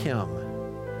not know Him.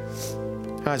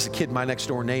 As a kid, my next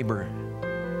door neighbor,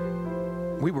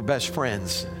 we were best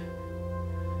friends.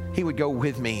 He would go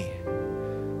with me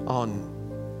on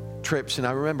trips, and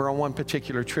I remember on one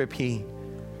particular trip, he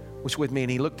was with me, and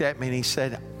he looked at me and he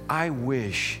said, I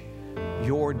wish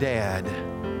your dad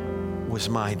was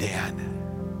my dad.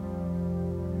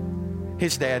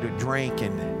 His dad would drink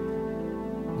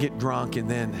and get drunk and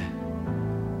then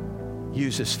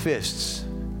use his fists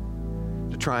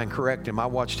to try and correct him. I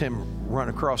watched him run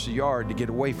across the yard to get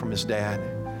away from his dad.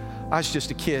 I was just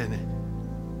a kid.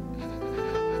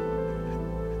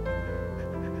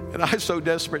 And I so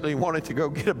desperately wanted to go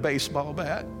get a baseball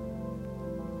bat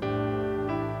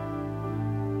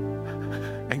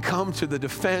and come to the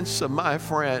defense of my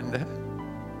friend,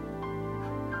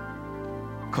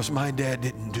 because my dad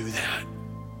didn't do that.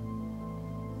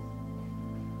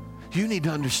 You need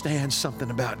to understand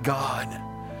something about God.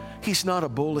 He's not a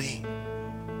bully.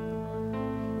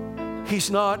 He's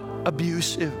not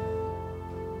abusive.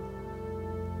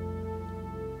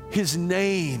 His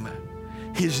name,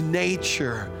 His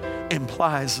nature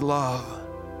implies love.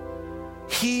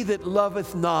 He that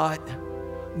loveth not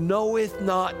knoweth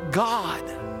not God,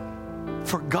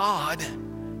 for God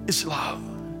is love.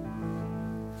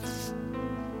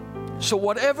 So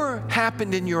whatever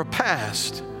happened in your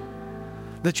past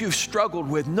that you've struggled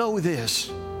with, know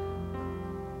this,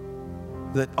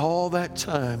 that all that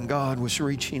time God was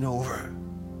reaching over,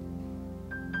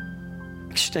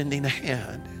 extending a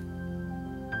hand,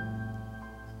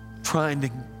 trying to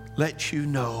let you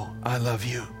know I love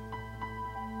you.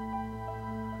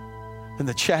 And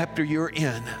the chapter you're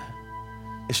in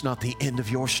is not the end of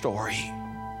your story.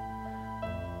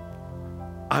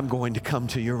 I'm going to come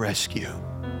to your rescue.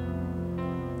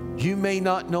 You may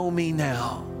not know me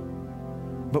now,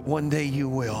 but one day you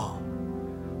will.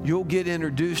 You'll get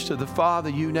introduced to the Father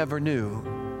you never knew.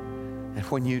 And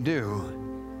when you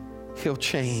do, He'll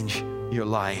change your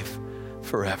life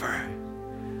forever.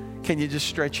 Can you just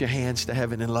stretch your hands to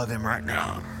heaven and love him right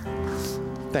now?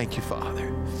 Thank you,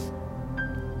 Father.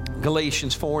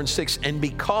 Galatians 4:6, and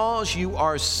because you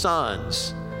are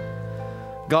sons,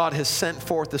 God has sent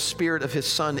forth the Spirit of his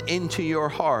Son into your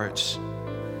hearts,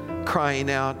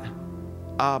 crying out,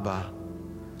 Abba,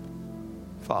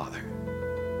 Father.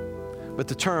 But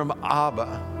the term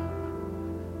Abba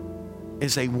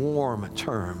is a warm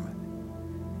term.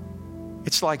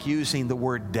 It's like using the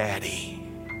word daddy.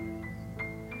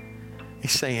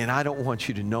 He's saying, I don't want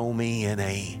you to know me in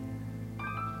a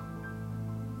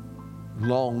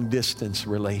long distance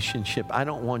relationship. I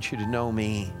don't want you to know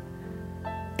me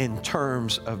in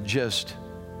terms of just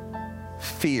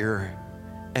fear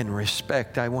and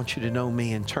respect. I want you to know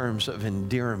me in terms of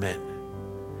endearment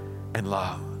and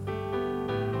love.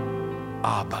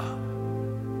 Abba.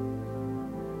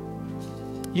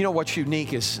 You know what's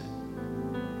unique is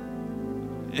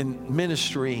in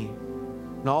ministry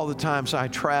and all the times I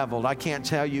traveled, I can't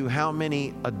tell you how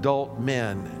many adult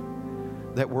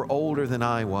men that were older than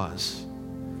I was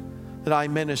that I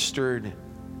ministered,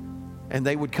 and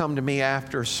they would come to me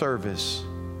after service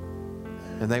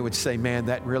and they would say, man,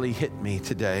 that really hit me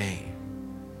today,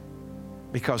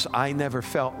 because I never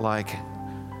felt like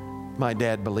my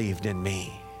dad believed in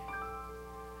me.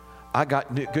 I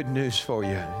got good news for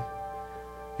you.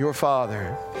 Your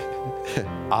father,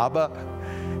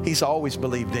 Abba, he's always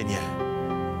believed in you.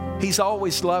 He's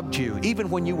always loved you.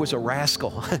 Even when you was a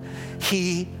rascal,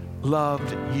 he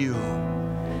loved you.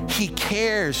 He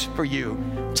cares for you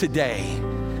today.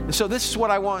 And so this is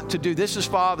what I want to do. This is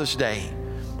Father's Day.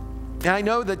 And I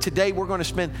know that today we're going to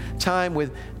spend time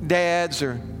with dads,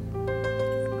 or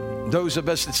those of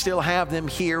us that still have them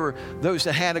here, or those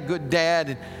that had a good dad.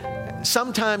 And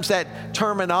sometimes that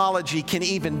terminology can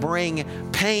even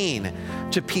bring pain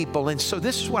to people. And so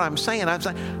this is what I'm saying.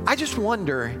 I just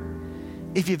wonder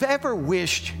if you've ever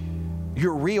wished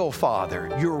your real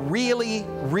father, your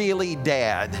really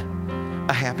dad,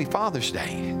 a happy Father's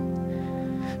Day.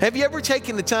 Have you ever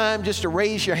taken the time just to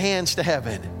raise your hands to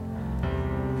heaven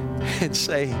and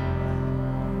say,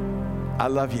 I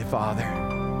love you, Father.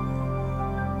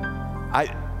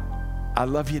 I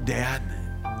love you, Dad.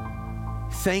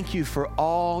 Thank you for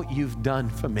all you've done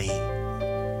for me.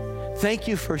 Thank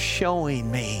you for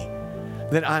showing me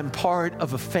that I'm part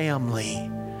of a family,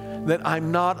 that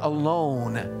I'm not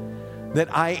alone,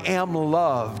 that I am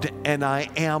loved and I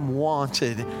am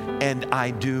wanted and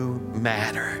I do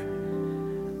matter.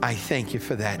 I thank you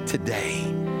for that today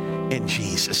in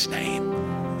Jesus' name.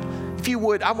 If you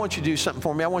would, I want you to do something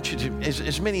for me. I want you to,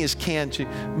 as many as can, to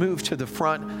move to the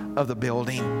front of the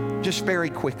building just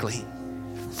very quickly.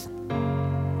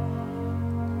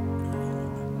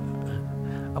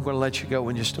 I'm going to let you go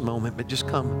in just a moment, but just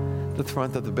come to the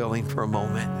front of the building for a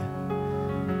moment.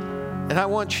 And I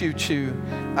want you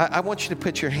to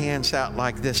put your hands out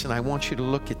like this, and I want you to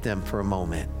look at them for a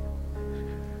moment.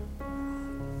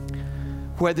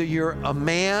 Whether you're a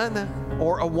man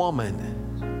or a woman,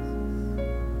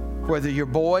 whether you're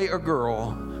boy or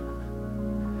girl,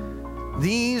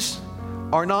 these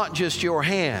are not just your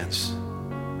hands.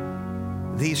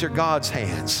 These are God's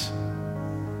hands.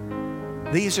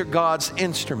 These are God's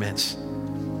instruments.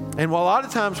 And a lot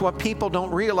of times what people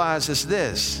don't realize is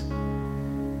this,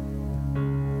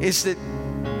 is that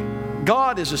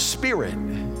God is a spirit,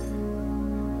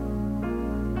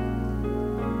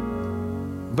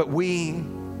 but we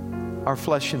are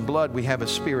flesh and blood. We have a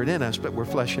spirit in us, but we're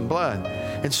flesh and blood.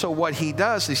 And so what he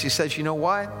does is he says, you know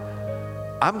what?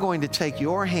 I'm going to take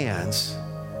your hands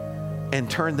and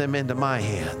turn them into my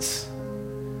hands.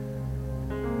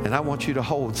 And I want you to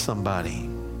hold somebody.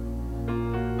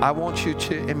 I want you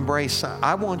to embrace,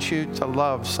 I want you to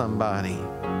love somebody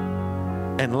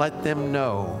and let them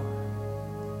know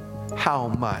how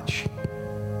much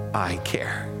I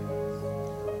care.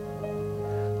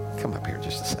 Come up here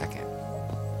just a second.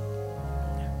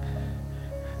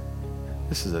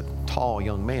 This is a tall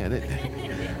young man, isn't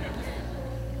it?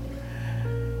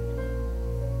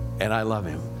 And I love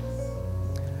him.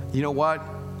 You know what?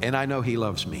 And I know he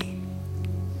loves me.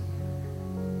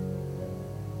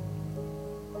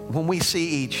 When we see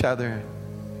each other,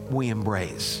 we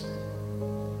embrace.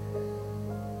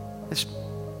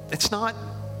 It's not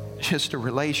just a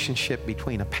relationship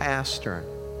between a pastor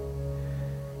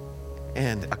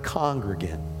and a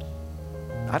congregant.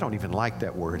 I don't even like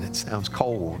that word. It sounds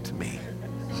cold to me.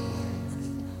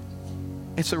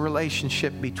 It's a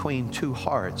relationship between two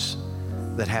hearts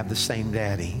that have the same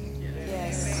daddy.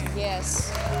 Yes,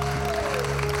 yes.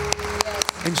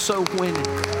 And so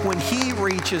when he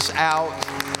reaches out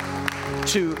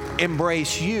to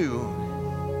embrace you,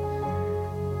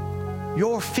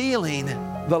 you're feeling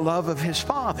the love of His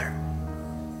Father.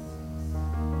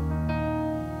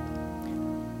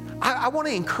 I want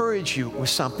to encourage you with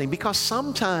something, because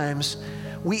sometimes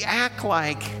we act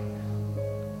like,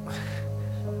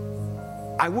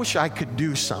 I wish I could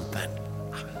do something.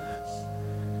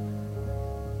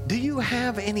 Do you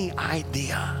have any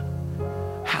idea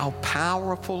how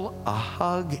powerful a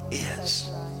hug is?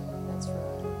 That's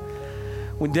right.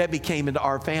 When Debbie came into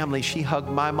our family, she hugged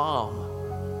my mom.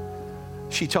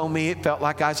 She told me it felt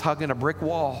like I was hugging a brick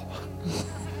wall.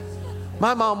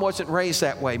 My mom wasn't raised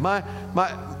that way. My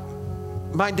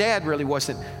dad really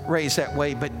wasn't raised that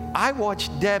way, but I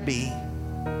watched Debbie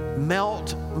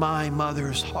melt my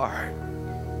mother's heart.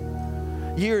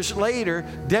 Years later,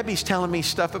 Debbie's telling me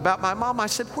stuff about my mom. I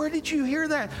said, where did you hear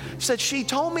that? She said, she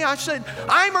told me. I said,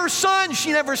 I'm her son.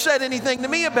 She never said anything to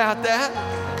me about that.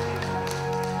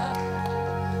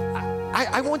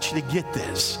 I want you to get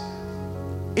this.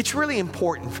 It's really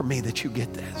important for me that you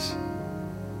get this.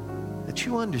 That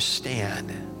you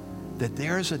understand that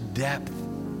there's a depth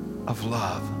of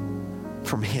love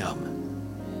from Him.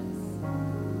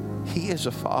 He is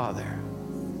a father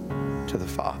to the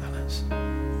fatherless.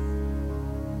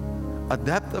 A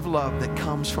depth of love that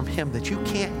comes from Him that you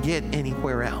can't get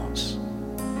anywhere else.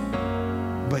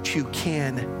 But you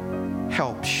can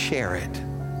help share it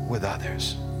with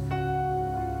others.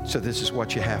 So this is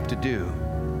what you have to do.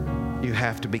 You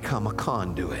have to become a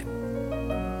conduit.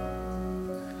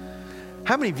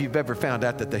 How many of you have ever found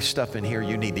out that there's stuff in here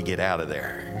you need to get out of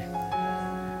there?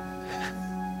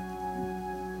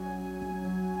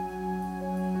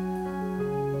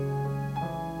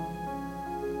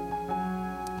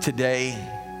 Today,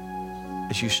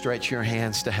 as you stretch your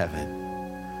hands to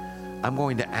heaven, I'm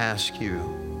going to ask you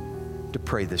to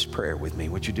pray this prayer with me.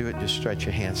 Would you do it? Just stretch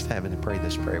your hands to heaven and pray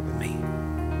this prayer with me.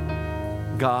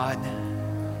 God,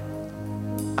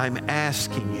 I'm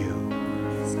asking you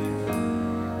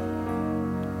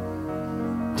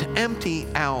to empty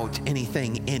out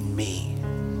anything in me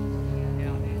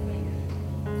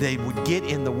that would get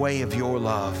in the way of your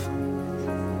love.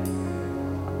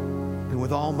 And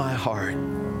with all my heart,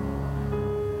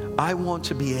 I want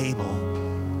to be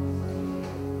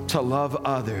able to love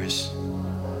others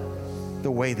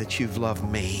the way that you've loved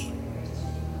me.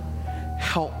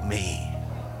 Help me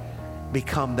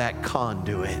become that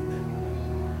conduit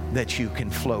that you can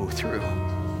flow through.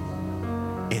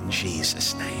 In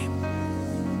Jesus' name,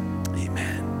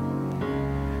 amen.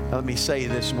 Now let me say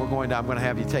this, and I'm going to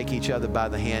have you take each other by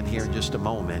the hand here in just a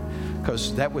moment,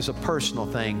 because that was a personal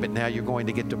thing, but now you're going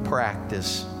to get to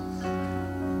practice.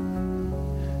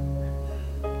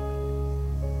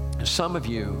 Some of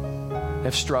you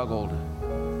have struggled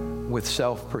with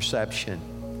self-perception.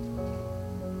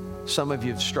 Some of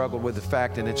you have struggled with the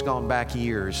fact, and it's gone back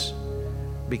years,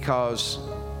 because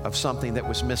of something that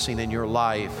was missing in your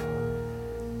life.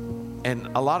 And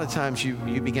a lot of times you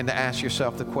begin to ask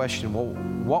yourself the question, well,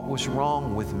 what was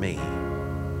wrong with me?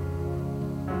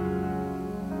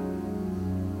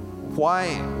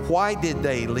 Why did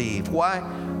they leave? What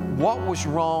was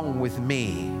wrong with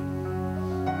me?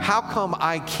 How come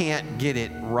I can't get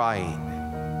it right?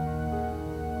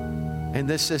 And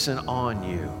this isn't on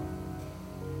you.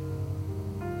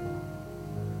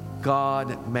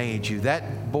 God made you.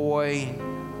 That boy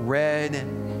read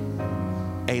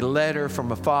a letter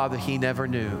from a father he never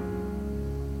knew.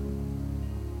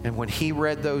 And when he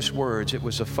read those words, it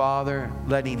was a father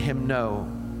letting him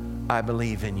know, I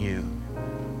believe in you.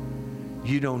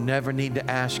 You don't never need to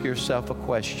ask yourself a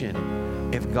question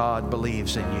if God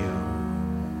believes in you.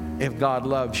 If God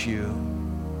loves you.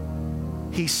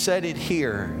 He said it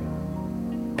here,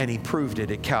 and He proved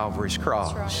it at Calvary's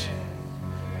cross. That's right.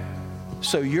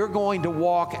 So you're going to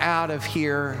walk out of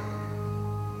here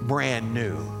brand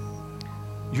new.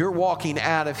 You're walking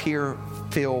out of here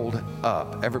filled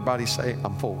up. Everybody say,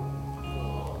 I'm full.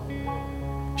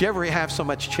 Did you ever have so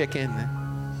much chicken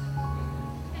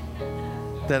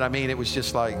that, it was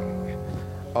just like,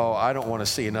 oh, I don't want to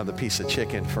see another piece of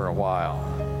chicken for a while.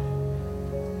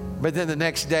 But then the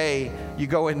next day, you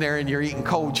go in there and you're eating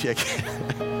cold chicken.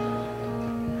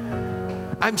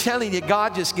 I'm telling you,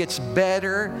 God just gets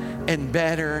better and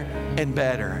better and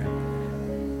better.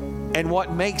 And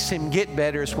what makes Him get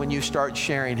better is when you start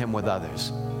sharing Him with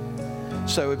others.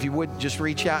 So if you would just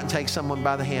reach out and take someone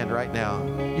by the hand right now.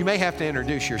 You may have to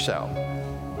introduce yourself.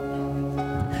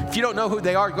 If you don't know who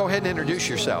they are, go ahead and introduce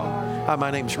yourself. Hi, my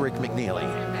name's Rick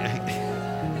McNeely.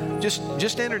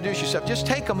 Just introduce yourself. Just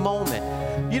take a moment.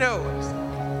 You know,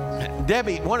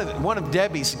 Debbie, one of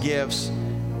Debbie's gifts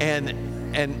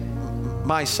and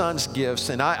my son's gifts,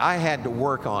 and I had to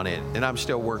work on it, and I'm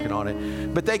still working on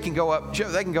it. But they can go up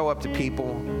to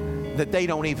people that they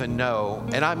don't even know.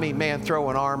 And I mean, man,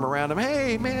 throw an arm around them.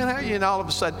 Hey, man, how are you? And all of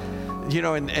a sudden, you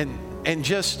know, and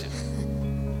just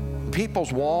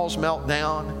people's walls melt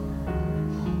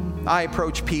down. I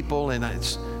approach people and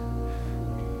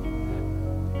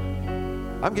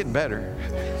I'm getting better.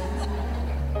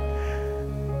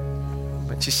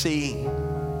 But you see,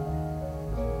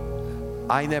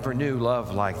 I never knew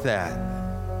love like that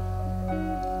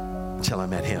until I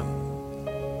met him.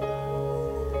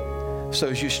 So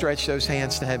as you stretch those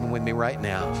hands to heaven with me right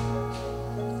now,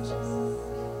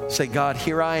 say, God,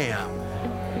 here I am.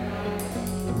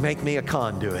 Make me a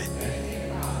conduit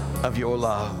of your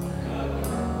love.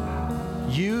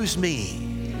 Use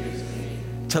me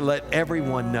to let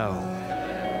everyone know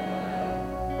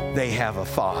they have a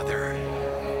Father.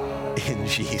 In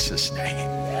Jesus'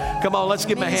 name. Come on, let's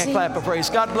give him a hand clap of praise.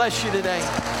 God bless you today.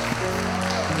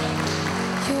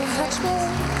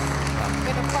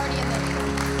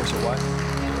 There's a what?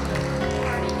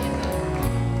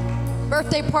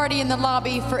 Birthday party in the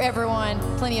lobby for everyone.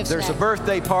 Plenty of snacks. There's a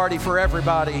birthday party for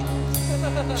everybody.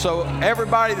 So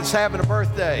everybody that's having a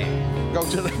birthday, go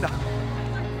to the...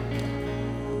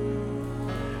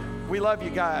 We love you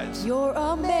guys. You're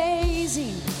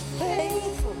amazing.